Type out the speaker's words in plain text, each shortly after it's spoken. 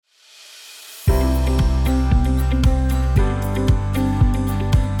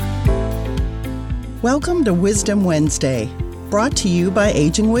Welcome to Wisdom Wednesday, brought to you by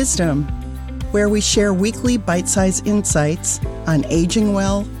Aging Wisdom, where we share weekly bite-sized insights on aging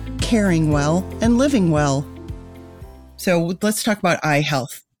well, caring well, and living well. So let's talk about eye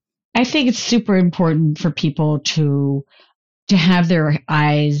health. I think it's super important for people to have their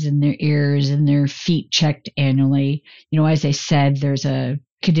eyes and their ears and their feet checked annually. You know, as I said, there's a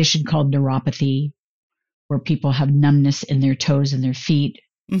condition called neuropathy where people have numbness in their toes and their feet,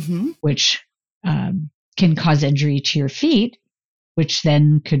 which can cause injury to your feet, which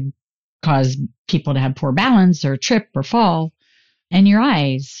then could cause people to have poor balance or trip or fall. And your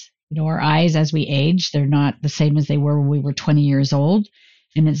eyes, you know, our eyes as we age, they're not the same as they were when we were 20 years old.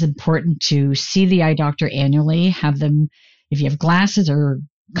 And it's important to see the eye doctor annually, have them, if you have glasses or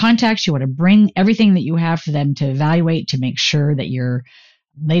contacts, you want to bring everything that you have for them to evaluate to make sure that your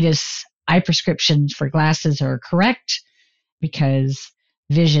latest eye prescriptions for glasses are correct, because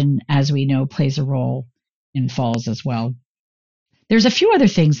vision, as we know, plays a role in falls as well. There's a few other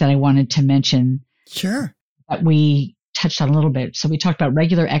things that I wanted to mention. Sure. That we touched on a little bit. So we talked about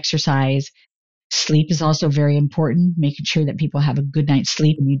regular exercise. Sleep is also very important, making sure that people have a good night's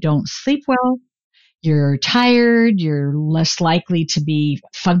sleep. And you don't sleep well, you're tired, you're less likely to be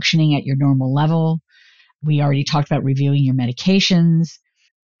functioning at your normal level. We already talked about reviewing your medications.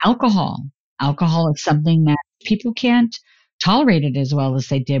 Alcohol. Alcohol is something that people can't tolerate it as well as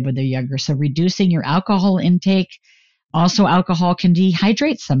they did when they're younger. So reducing your alcohol intake. Also, alcohol can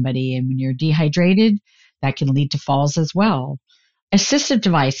dehydrate somebody. And when you're dehydrated, that can lead to falls as well. Assistive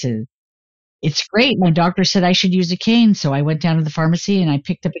devices. It's great. My doctor said I should use a cane. So I went down to the pharmacy and I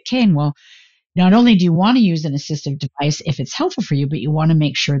picked up a cane. Well, not only do you want to use an assistive device if it's helpful for you, but you want to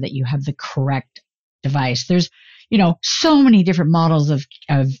make sure that you have the correct device. There's, you know, so many different models of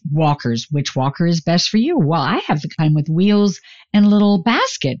walkers. Which walker is best for you? Well, I have the kind with wheels and a little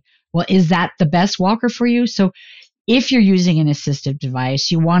basket. Well, is that the best walker for you? So if you're using an assistive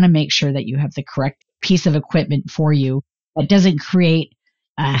device, you want to make sure that you have the correct piece of equipment for you that doesn't create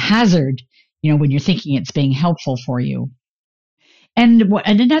a hazard, you know, when you're thinking it's being helpful for you. And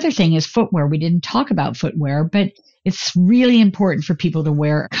another thing is footwear. We didn't talk about footwear, but it's really important for people to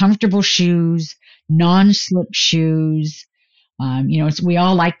wear comfortable shoes, non-slip shoes. You know, we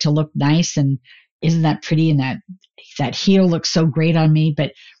all like to look nice, and isn't that pretty? And that heel looks so great on me.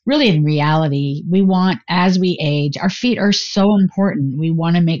 But really, in reality, we want, as we age, our feet are so important. We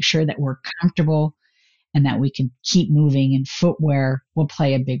want to make sure that we're comfortable and that we can keep moving, and footwear will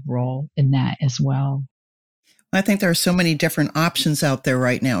play a big role in that as well. I think there are so many different options out there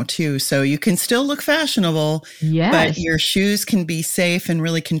right now, too. So you can still look fashionable, yes, but your shoes can be safe and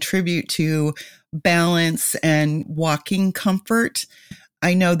really contribute to balance and walking comfort.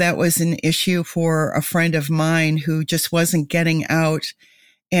 I know that was an issue for a friend of mine who just wasn't getting out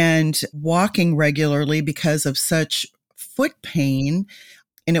and walking regularly because of such foot pain.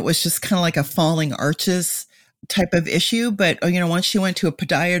 And it was just kind of like a falling arches type of issue. But, you know, once she went to a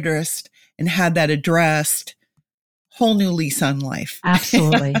podiatrist and had that addressed, whole new lease on life.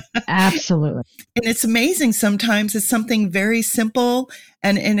 Absolutely. Absolutely. And it's amazing. Sometimes it's something very simple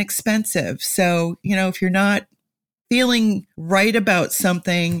and inexpensive. So, you know, if you're not feeling right about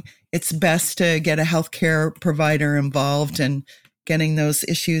something, it's best to get a healthcare provider involved and getting those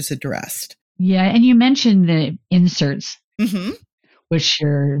issues addressed. Yeah. And you mentioned the inserts, which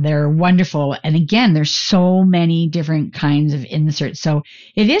they're wonderful. And again, there's so many different kinds of inserts. So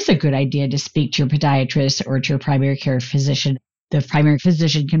it is a good idea to speak to your podiatrist or to your primary care physician. The primary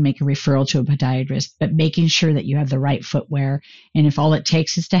physician can make a referral to a podiatrist, but making sure that you have the right footwear. And if all it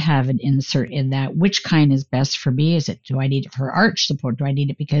takes is to have an insert in that, which kind is best for me? Do I need it for arch support? Do I need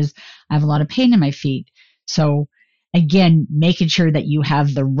it because I have a lot of pain in my feet? So again, making sure that you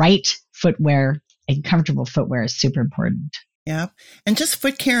have the right footwear and comfortable footwear is super important. Yeah. And just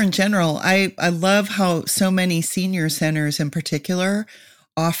foot care in general. I love how so many senior centers in particular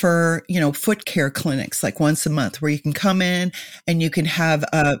offer, you know, foot care clinics like once a month where you can come in and you can have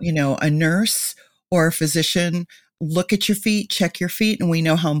a nurse or a physician look at your feet, check your feet. And we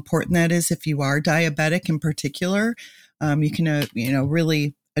know how important that is if you are diabetic in particular. You can,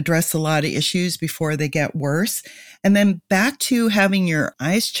 really address a lot of issues before they get worse. And then back to having your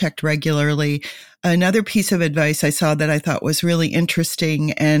eyes checked regularly. Another piece of advice I saw that I thought was really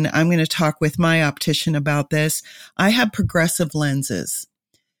interesting, and I'm going to talk with my optician about this. I have progressive lenses.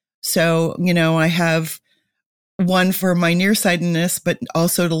 So, you know, I have one for my nearsightedness, but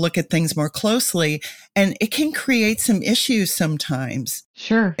also to look at things more closely. And it can create some issues sometimes.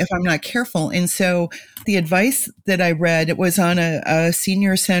 Sure. If I'm not careful. And so the advice that I read, it was on a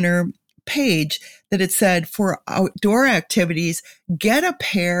senior center page that it said for outdoor activities, get a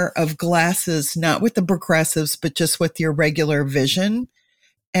pair of glasses, not with the progressives, but just with your regular vision.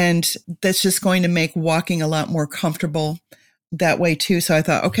 And that's just going to make walking a lot more comfortable that way too. So I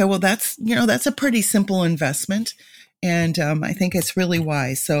thought, okay, well, that's a pretty simple investment. And I think it's really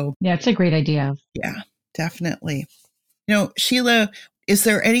wise. So yeah, it's a great idea. Yeah, definitely. Sheila, is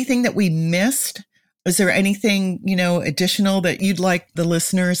there anything that we missed? Is there anything, additional that you'd like the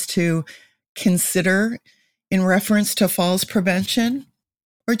listeners to consider in reference to falls prevention,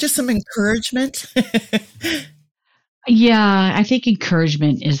 or just some encouragement? Yeah, I think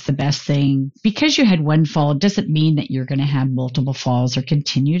encouragement is the best thing. Because you had one fall, it doesn't mean that you're going to have multiple falls or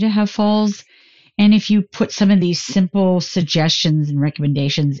continue to have falls. And if you put some of these simple suggestions and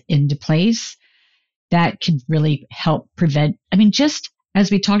recommendations into place, that can really help prevent. I mean, just as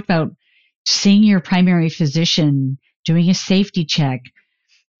we talked about, seeing your primary physician, doing a safety check,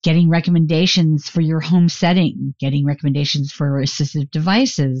 getting recommendations for your home setting, getting recommendations for assistive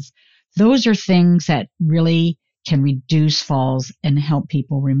devices. Those are things that really can reduce falls and help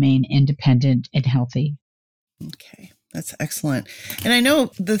people remain independent and healthy. Okay, that's excellent. And I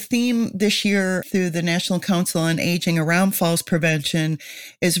know the theme this year through the National Council on Aging around falls prevention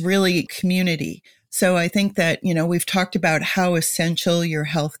is really community. So I think that, we've talked about how essential your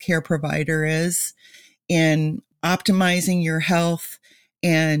healthcare provider is in optimizing your health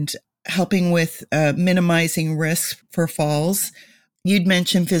and helping with minimizing risks for falls. You'd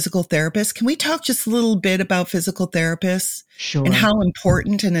mentioned physical therapists. Can we talk just a little bit about physical therapists? Sure. And how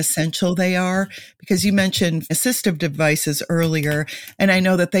important and essential they are? Because you mentioned assistive devices earlier, and I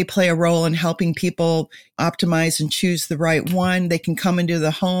know that they play a role in helping people optimize and choose the right one. They can come into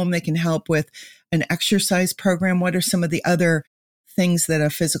the home. They can help with an exercise program. What are some of the other things that a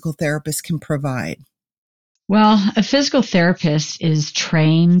physical therapist can provide? Well, a physical therapist is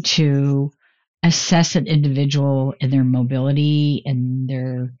trained to assess an individual in their mobility and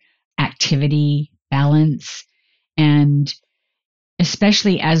their activity balance. And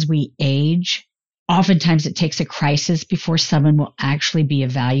especially as we age, oftentimes it takes a crisis before someone will actually be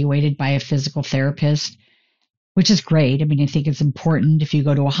evaluated by a physical therapist, which is great. I mean, I think it's important if you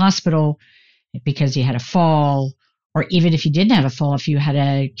go to a hospital because you had a fall, or even if you didn't have a fall, if you had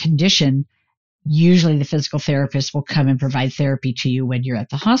a condition, usually the physical therapist will come and provide therapy to you when you're at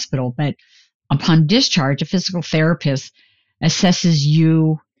the hospital. But upon discharge, a physical therapist assesses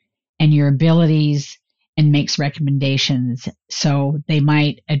you and your abilities and makes recommendations. So they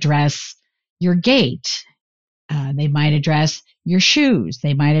might address your gait. They might address your shoes.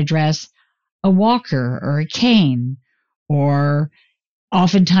 They might address a walker or a cane. Or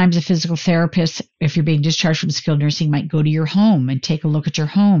oftentimes a physical therapist, if you're being discharged from skilled nursing, might go to your home and take a look at your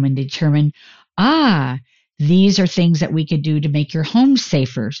home and determine, these are things that we could do to make your home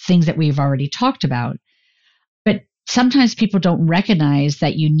safer, things that we've already talked about. But sometimes people don't recognize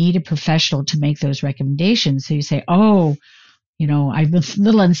that you need a professional to make those recommendations. So you say, I'm a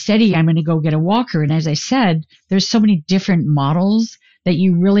little unsteady, I'm going to go get a walker. And as I said, there's so many different models that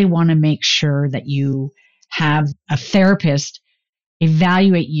you really want to make sure that you have a therapist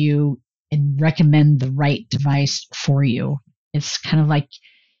evaluate you and recommend the right device for you. It's kind of like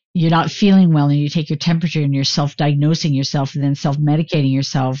you're not feeling well and you take your temperature and you're self-diagnosing yourself and then self-medicating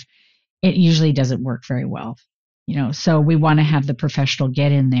yourself. It usually doesn't work very well. So we want to have the professional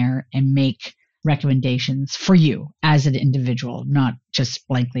get in there and make recommendations for you as an individual, not just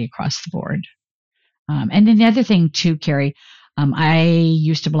blankly across the board. And then the other thing too, Carrie, I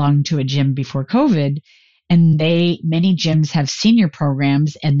used to belong to a gym before COVID, and many gyms have senior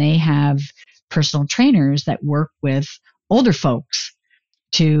programs and they have personal trainers that work with older folks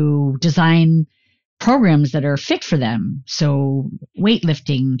to design programs that are fit for them. So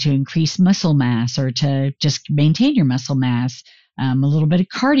weightlifting to increase muscle mass or to just maintain your muscle mass, a little bit of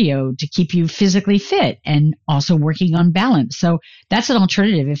cardio to keep you physically fit and also working on balance. So that's an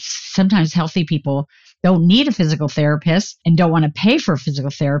alternative. If sometimes healthy people don't need a physical therapist and don't want to pay for a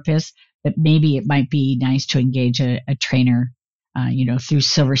physical therapist, but maybe it might be nice to engage a trainer, through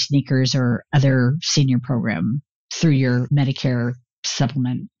Silver Sneakers or other senior program through your Medicare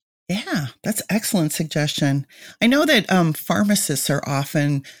supplement. Yeah, that's excellent suggestion. I know that pharmacists are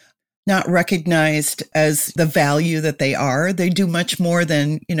often not recognized as the value that they are. They do much more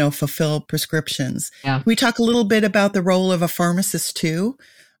than, fulfill prescriptions. Yeah. We talk a little bit about the role of a pharmacist too.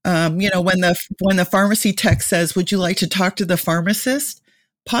 When the pharmacy tech says, "Would you like to talk to the pharmacist?"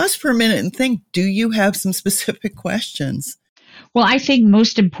 Pause for a minute and think, do you have some specific questions? Well, I think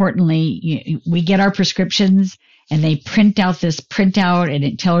most importantly, we get our prescriptions and they print out this printout and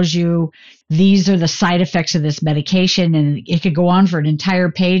it tells you these are the side effects of this medication. And it could go on for an entire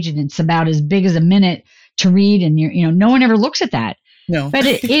page, and it's about as big as a minute to read. And no one ever looks at that. No. But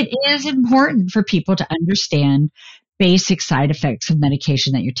it is important for people to understand basic side effects of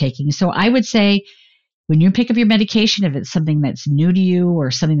medication that you're taking. So I would say when you pick up your medication, if it's something that's new to you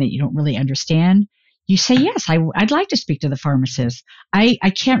or something that you don't really understand, you say, yes, I'd like to speak to the pharmacist. I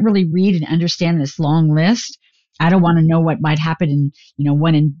can't really read and understand this long list. I don't want to know what might happen in,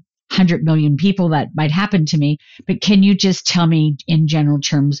 1 in 100 million people that might happen to me. But can you just tell me in general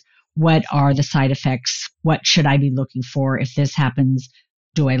terms, what are the side effects? What should I be looking for? If this happens,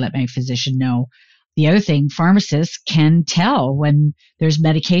 do I let my physician know? The other thing, pharmacists can tell when there's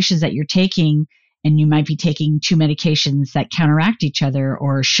medications that you're taking and you might be taking two medications that counteract each other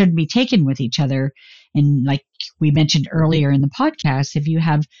or should be taken with each other. And like we mentioned earlier in the podcast, if you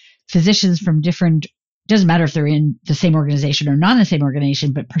have physicians from different, doesn't matter if they're in the same organization or not in the same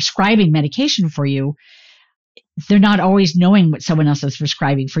organization, but prescribing medication for you, they're not always knowing what someone else is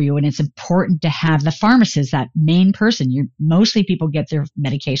prescribing for you. And it's important to have the pharmacist, that main person. Mostly people get their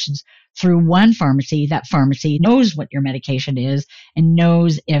medications through one pharmacy. That pharmacy knows what your medication is and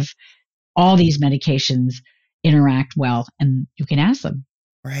knows if all these medications interact well. And you can ask them,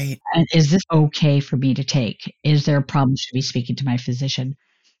 right? Is this okay for me to take? Is there a problem? Should be speaking to my physician?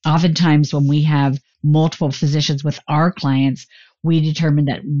 Oftentimes when we have multiple physicians with our clients, we determine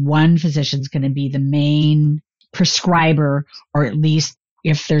that one physician is going to be the main prescriber, or at least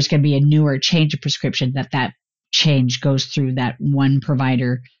if there's going to be a newer change of prescription, that change goes through that one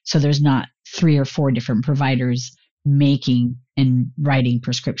provider. So there's not 3 or 4 different providers making and writing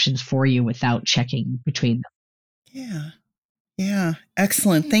prescriptions for you without checking between them. Yeah.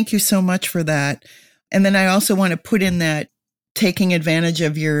 Excellent. Thank you so much for that. And then I also want to put in that taking advantage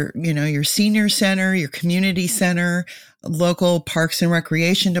of your senior center, your community center, local parks and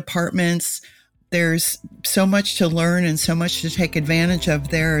recreation departments. There's so much to learn and so much to take advantage of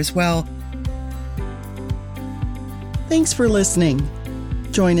there as well. Thanks for listening.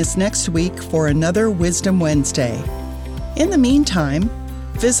 Join us next week for another Wisdom Wednesday. In the meantime,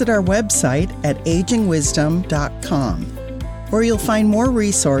 visit our website at agingwisdom.com, where you'll find more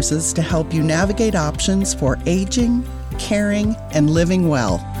resources to help you navigate options for aging, caring, and living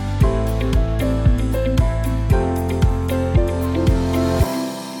well.